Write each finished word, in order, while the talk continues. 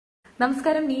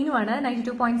നമസ്കാരം, നീനുവാണ്.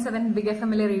 92.7 big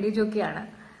FM-ലെ radio ജോക്കിയാണ്.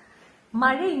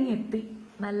 മഴ ഇങ്ങെത്തി.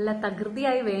 നല്ല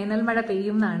തകൃതിയായി വേനൽ മഴ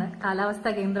പെയ്യുമെന്നാണ്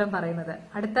കാലാവസ്ഥാ കേന്ദ്രം പറയുന്നത്.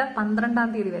 അടുത്ത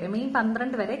 12-ാം തീയതി വരെ, മെയ്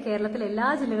 12 വരെ കേരളത്തിലെ എല്ലാ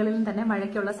ജില്ലകളിലും തന്നെ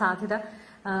മഴയ്ക്കുള്ള സാധ്യത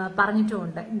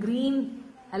പറഞ്ഞിട്ടുമുണ്ട്. ഗ്രീൻ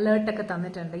അലേർട്ടൊക്കെ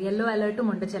തന്നിട്ടുണ്ട്, യെല്ലോ അലേർട്ടും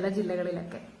ഉണ്ട് ചില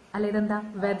ജില്ലകളിലൊക്കെ. അല്ല, ഇതെന്താ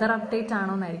വെതർ അപ്ഡേറ്റ്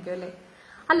ആണോന്നായിരിക്കും അല്ലേ?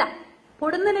 അല്ല,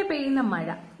 പൊടുന്നനെ പെയ്യുന്ന മഴ.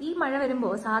 ഈ മഴ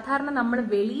വരുമ്പോൾ സാധാരണ നമ്മൾ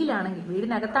വെളിയിലാണെങ്കിൽ,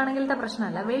 വീടിനകത്താണെങ്കിലത്തെ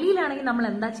പ്രശ്നമല്ല, വെളിയിലാണെങ്കിൽ നമ്മൾ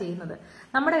എന്താ ചെയ്യുന്നത്?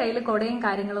 നമ്മുടെ കയ്യിൽ കുടയും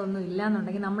കാര്യങ്ങളും ഒന്നും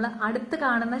ഇല്ലാന്നുണ്ടെങ്കിൽ നമ്മൾ അടുത്ത്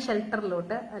കാണുന്ന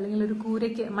ഷെൽട്ടറിലോട്ട് അല്ലെങ്കിൽ ഒരു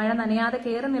കൂരയ്ക്ക് മഴ നനയാതെ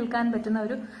കയറി നിൽക്കാൻ പറ്റുന്ന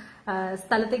ഒരു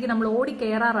സ്ഥലത്തേക്ക് നമ്മൾ ഓടി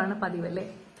കയറാറാണ് പതിവ് അല്ലേ?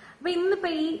 അപ്പൊ ഇന്നിപ്പോ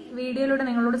ഈ വീഡിയോയിലൂടെ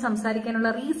നിങ്ങളോട് സംസാരിക്കാനുള്ള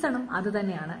റീസണും അത്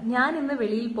തന്നെയാണ്. ഞാൻ ഇന്ന്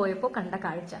വെളിയിൽ പോയപ്പോൾ കണ്ട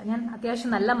കാഴ്ച. ഞാൻ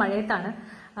അത്യാവശ്യം നല്ല മഴയത്താണ്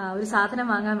ഒരു സാധനം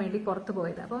വാങ്ങാൻ വേണ്ടി പുറത്തു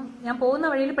പോയത്. അപ്പം ഞാൻ പോകുന്ന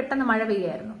വഴിയിൽ പെട്ടെന്ന് മഴ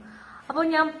പെയ്യായിരുന്നു. അപ്പോൾ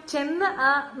ഞാൻ ചെന്ന് ആ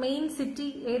മെയിൻ സിറ്റി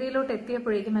ഏരിയയിലോട്ട്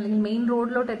എത്തിയപ്പോഴേക്കും, അല്ലെങ്കിൽ മെയിൻ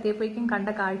റോഡിലോട്ട് എത്തിയപ്പോഴേക്കും കണ്ട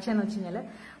കാഴ്ച എന്ന് വെച്ച് കഴിഞ്ഞാൽ,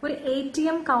 ഒരു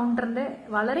ATM കൗണ്ടറിന്റെ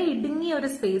വളരെ ഇടുങ്ങിയ ഒരു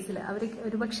സ്പേസിൽ അവർ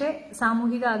ഒരുപക്ഷെ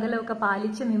സാമൂഹിക അകലമൊക്കെ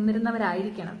പാലിച്ച്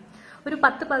നിന്നിരുന്നവരായിരിക്കണം. ഒരു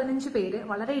 10-15 പേര്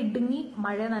വളരെ ഇടുങ്ങി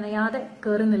മഴ നനയാതെ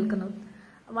കയറി നിൽക്കുന്നു.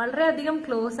 വളരെയധികം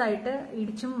ക്ലോസ് ആയിട്ട്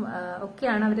ഇടിച്ചും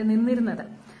ഒക്കെയാണ് അവർ നിന്നിരുന്നത്.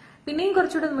 പിന്നെയും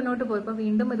കുറച്ചുകൂടെ മുന്നോട്ട് പോയപ്പോൾ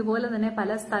വീണ്ടും ഇതുപോലെ തന്നെ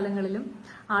പല സ്ഥലങ്ങളിലും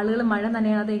ആളുകൾ മഴ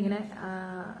നനയാതെ ഇങ്ങനെ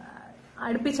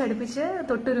അടുപ്പിച്ചടുപ്പിച്ച്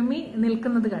തൊട്ടുരുമ്മി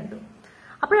നിൽക്കുന്നത് കണ്ടു.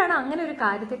 അപ്പോഴാണ് അങ്ങനെ ഒരു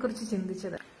കാര്യത്തെക്കുറിച്ച്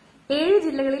ചിന്തിച്ചത്. 7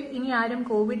 ജില്ലകളിൽ ഇനി ആരും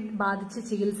കോവിഡ് ബാധിച്ച്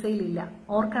ചികിത്സയിലില്ല.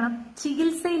 ഓർക്കണം,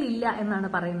 ചികിത്സയിലില്ല എന്നാണ്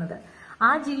പറയുന്നത്.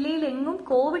 ആ ജില്ലയിൽ എങ്ങും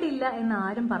കോവിഡ് ഇല്ല എന്ന്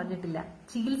ആരും പറഞ്ഞിട്ടില്ല.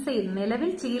 നിലവിൽ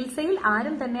ചികിത്സയിൽ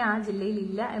ആരും തന്നെ ആ ജില്ലയിൽ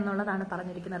ഇല്ല എന്നുള്ളതാണ്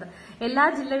പറഞ്ഞിരിക്കുന്നത്. എല്ലാ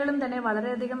ജില്ലകളും തന്നെ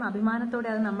വളരെയധികം അഭിമാനത്തോടെ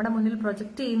അത് നമ്മുടെ മുന്നിൽ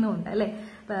പ്രൊജക്ട് ചെയ്യുന്നുണ്ട് അല്ലെ?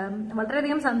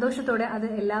 വളരെയധികം സന്തോഷത്തോടെ അത്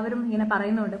എല്ലാവരും ഇങ്ങനെ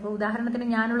പറയുന്നുണ്ട്. ഇപ്പോൾ ഉദാഹരണത്തിന്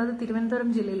ഞാനുള്ളത്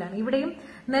തിരുവനന്തപുരം ജില്ലയിലാണ്. ഇവിടെയും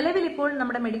നിലവിൽ ഇപ്പോൾ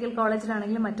നമ്മുടെ മെഡിക്കൽ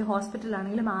കോളേജിലാണെങ്കിലും മറ്റു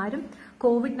ഹോസ്പിറ്റലിലാണെങ്കിലും ആരും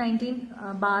COVID-19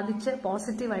 ബാധിച്ച്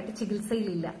പോസിറ്റീവായിട്ട്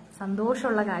ചികിത്സയിലില്ല.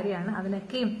 സന്തോഷമുള്ള കാര്യമാണ്.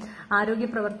 അതിനൊക്കെയും ആരോഗ്യ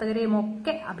പ്രവർത്തകരെയും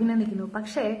ഒക്കെ അഭിനന്ദിക്കുന്നു.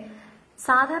 പക്ഷേ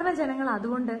സാധാരണ ജനങ്ങൾ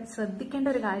അതുകൊണ്ട് ശ്രദ്ധിക്കേണ്ട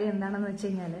ഒരു കാര്യം എന്താണെന്ന് വെച്ച്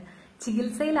കഴിഞ്ഞാൽ,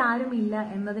 ചികിത്സയിൽ ആരും ഇല്ല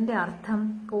എന്നതിന്റെ അർത്ഥം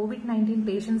COVID-19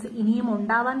 പേഷ്യൻസ് ഇനിയും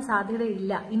ഉണ്ടാവാൻ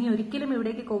സാധ്യതയില്ല, ഇനി ഒരിക്കലും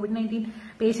ഇവിടേക്ക് COVID-19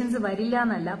 പേഷ്യൻസ് വരില്ല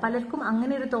എന്നല്ല. പലർക്കും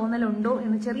അങ്ങനെ ഒരു തോന്നലുണ്ടോ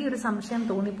എന്ന് ചെറിയൊരു സംശയം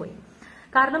തോന്നിപ്പോയി.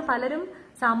 കാരണം പലരും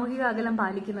സാമൂഹിക അകലം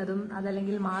പാലിക്കുന്നതും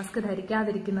അതല്ലെങ്കിൽ മാസ്ക്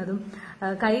ധരിക്കാതിരിക്കുന്നതും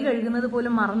കൈ കഴുകുന്നത്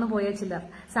പോലും മറന്നുപോയ ചിലർ,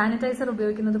 സാനിറ്റൈസർ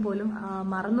ഉപയോഗിക്കുന്നത് പോലും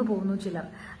മറന്നു പോകുന്നു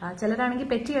ചിലരാണെങ്കിൽ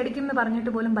പെറ്റി അടിക്കുമെന്ന്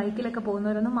പറഞ്ഞിട്ട് പോലും ബൈക്കിലൊക്കെ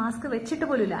പോകുന്നവരൊന്നും മാസ്ക് വെച്ചിട്ട്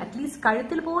പോലും ഇല്ല. അറ്റ്ലീസ്റ്റ്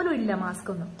കഴുത്തിൽ പോലും ഇല്ല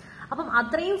മാസ്ക് ഒന്നും. അപ്പം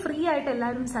അത്രയും ഫ്രീ ആയിട്ട്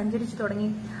എല്ലാവരും സഞ്ചരിച്ചു തുടങ്ങി.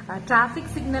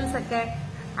 ട്രാഫിക് സിഗ്നൽസ് ഒക്കെ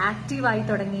ആക്റ്റീവായി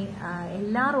തുടങ്ങി.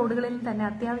 എല്ലാ റോഡുകളിലും തന്നെ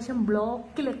അത്യാവശ്യം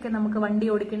ബ്ലോക്കിലൊക്കെ നമുക്ക് വണ്ടി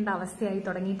ഓടിക്കേണ്ട അവസ്ഥയായി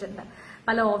തുടങ്ങിയിട്ടുണ്ട്.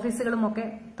 പല ഓഫീസുകളും ഒക്കെ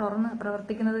തുറന്ന്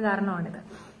പ്രവർത്തിക്കുന്നത് കാരണമാണിത്.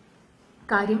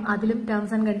 കാര്യം അതിലും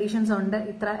ടേംസ് ആൻഡ് കണ്ടീഷൻസ് ഉണ്ട്.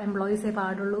 ഇത്ര എംപ്ലോയീസേ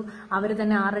പാടുള്ളൂ, അവർ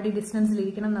തന്നെ 6 അടി ഡിസ്റ്റൻസിൽ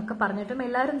ഇരിക്കണം എന്നൊക്കെ പറഞ്ഞിട്ടും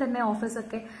എല്ലാവരും തന്നെ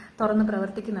ഓഫീസൊക്കെ തുറന്ന്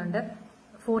പ്രവർത്തിക്കുന്നുണ്ട്.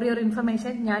 ഫോർ യുവർ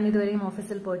ഇൻഫർമേഷൻ, ഞാൻ ഇതുവരെയും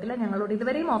ഓഫീസിൽ പോയിട്ടില്ല. ഞങ്ങളോട്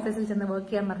ഇതുവരെയും ഓഫീസിൽ ചെന്ന് വർക്ക്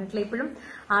ചെയ്യാൻ പറഞ്ഞിട്ടില്ല. ഇപ്പോഴും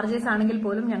RJs ആണെങ്കിൽ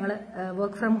പോലും ഞങ്ങൾ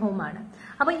വർക്ക് ഫ്രം ഹോം ആണ്.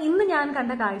 അപ്പൊ ഇന്ന് ഞാൻ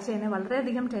കണ്ട കാഴ്ച എന്നെ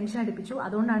വളരെയധികം ടെൻഷൻ അടിപ്പിച്ചു.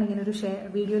 അതുകൊണ്ടാണ് ഇങ്ങനെ ഒരു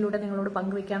വീഡിയോയിലൂടെ നിങ്ങളോട്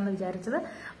പങ്കുവെക്കാമെന്ന് വിചാരിച്ചത്.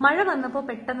 മഴ വന്നപ്പോൾ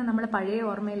പെട്ടെന്ന് നമ്മൾ പഴയ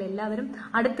ഓർമ്മയിൽ എല്ലാവരും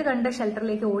അടുത്ത് കണ്ട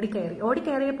ഷെൽട്ടറിലേക്ക്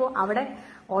ഓടിക്കയറിയപ്പോൾ അവിടെ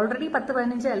ഓൾറെഡി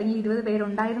 10-15 അല്ലെങ്കിൽ 20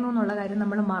 പേരുണ്ടായിരുന്നു എന്നുള്ള കാര്യം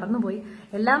നമ്മൾ മറന്നുപോയി.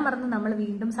 എല്ലാം മറന്ന് നമ്മൾ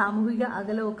വീണ്ടും സാമൂഹിക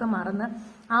അകലമൊക്കെ മറന്ന്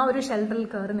ആ ഒരു ഷെൽട്ടറിൽ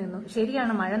കയറി നിന്നു.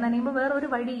 ശരിയാണ്, മഴ നനയുമ്പോൾ വേറെ ഒരു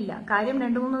വഴിയില്ല. കാര്യം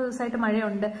 2-3 ദിവസമായിട്ട്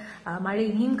മഴയുണ്ട്. മഴ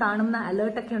ഇനിയും കാണുന്ന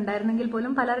അലേർട്ടൊക്കെ ഉണ്ടായിരുന്നെങ്കിൽ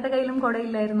പോലും പലരുടെ കയ്യിലും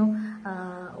കുടയില്ലായിരുന്നു.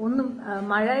 ഒന്നും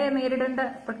മഴയെ നേരിടേണ്ട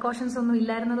പ്രിക്കോഷൻസ് ഒന്നും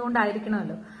ഇല്ലായിരുന്നത്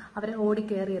കൊണ്ടായിരിക്കണമല്ലോ അവർ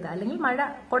ഓടിക്കേറിയത്. അല്ലെങ്കിൽ മഴ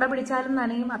കുട പിടിച്ചാലും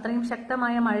നനയും, അത്രയും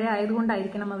ശക്തമായ മഴ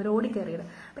ആയതുകൊണ്ടായിരിക്കണം അവർ ഓടിക്കേറിയത്.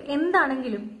 അപ്പൊ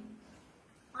എന്താണെങ്കിലും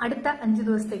അടുത്ത 5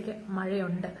 ദിവസത്തേക്ക്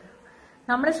മഴയുണ്ട്.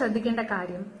 നമ്മൾ ശ്രദ്ധിക്കേണ്ട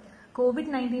കാര്യം,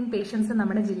 COVID-19 പേഷ്യൻസ്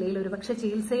നമ്മുടെ ജില്ലയിൽ ഒരുപക്ഷെ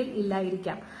ചികിത്സയിൽ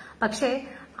ഇല്ലായിരിക്കാം. പക്ഷേ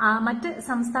മറ്റ്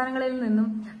സംസ്ഥാനങ്ങളിൽ നിന്നും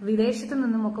വിദേശത്തു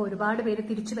നിന്നും ഒക്കെ ഒരുപാട് പേര്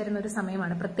തിരിച്ചു വരുന്ന ഒരു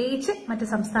സമയമാണ്, പ്രത്യേകിച്ച് മറ്റ്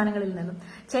സംസ്ഥാനങ്ങളിൽ നിന്നും.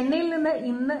 ചെന്നൈയിൽ നിന്ന്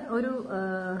ഇന്ന്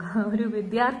ഒരു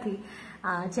വിദ്യാർത്ഥി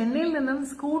ചെന്നൈയിൽ നിന്നും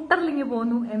സ്കൂട്ടറിലിങ്ങ്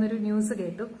പോന്നു എന്നൊരു ന്യൂസ്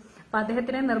കേട്ടു. അപ്പൊ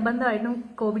അദ്ദേഹത്തിനെ നിർബന്ധമായിട്ടും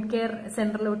കോവിഡ് കെയർ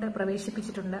സെന്ററിലോട്ട്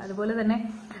പ്രവേശിപ്പിച്ചിട്ടുണ്ട്. അതുപോലെ തന്നെ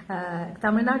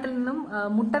തമിഴ്നാട്ടിൽ നിന്നും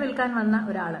മുട്ട വിൽക്കാൻ വന്ന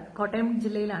ഒരാള്, കോട്ടയം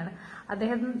ജില്ലയിലാണ്,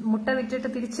 അദ്ദേഹം മുട്ട വിറ്റിട്ട്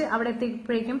തിരിച്ച് അവിടെ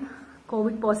എത്തിയപ്പോഴേക്കും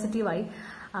കോവിഡ് പോസിറ്റീവായി.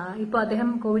 ഇപ്പോൾ അദ്ദേഹം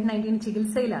COVID-19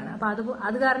 ചികിത്സയിലാണ്. അപ്പൊ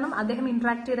അത് കാരണം അദ്ദേഹം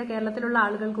ഇന്ററാക്ട് ചെയ്ത കേരളത്തിലുള്ള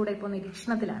ആളുകൾ കൂടെ ഇപ്പോൾ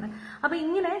നിരീക്ഷണത്തിലാണ്. അപ്പൊ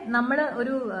ഇങ്ങനെ നമ്മൾ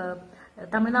ഒരു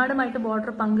തമിഴ്നാടുമായിട്ട്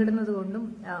ബോർഡർ പങ്കിടുന്നത് കൊണ്ടും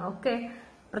ഒക്കെ,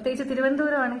 പ്രത്യേകിച്ച്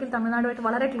തിരുവനന്തപുരം ആണെങ്കിൽ തമിഴ്നാടുമായിട്ട്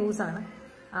വളരെ ക്ലോസ് ആണ്.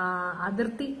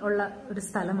 അതിർത്തി ഉള്ള ഒരു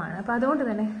സ്ഥലമാണ്. അപ്പൊ അതുകൊണ്ട്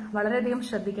തന്നെ വളരെയധികം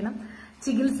ശ്രദ്ധിക്കണം.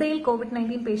 ചികിത്സയിൽ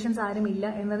COVID-19 പേഷ്യൻസ് ആരും ഇല്ല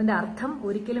എന്നതിന്റെ അർത്ഥം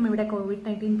ഒരിക്കലും ഇവിടെ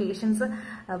COVID-19 പേഷ്യൻസ്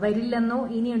വരില്ലെന്നോ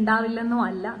ഇനി ഉണ്ടാവില്ലെന്നോ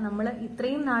അല്ല. നമ്മൾ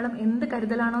ഇത്രയും നാളും എന്ത്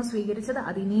കരുതലാണോ സ്വീകരിച്ചത്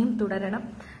അത് ഇനിയും തുടരണം.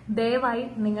 ദയവായി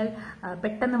നിങ്ങൾ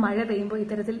പെട്ടെന്ന് മഴ പെയ്യുമ്പോൾ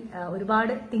ഇത്തരത്തിൽ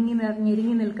ഒരുപാട്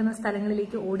ഞെരുങ്ങി നിൽക്കുന്ന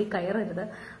സ്ഥലങ്ങളിലേക്ക് ഓടിക്കയറരുത്.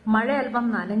 മഴ അല്പം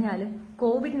നനഞ്ഞാലും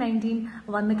COVID-19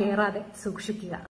 വന്ന് കയറാതെ സൂക്ഷിക്കുക.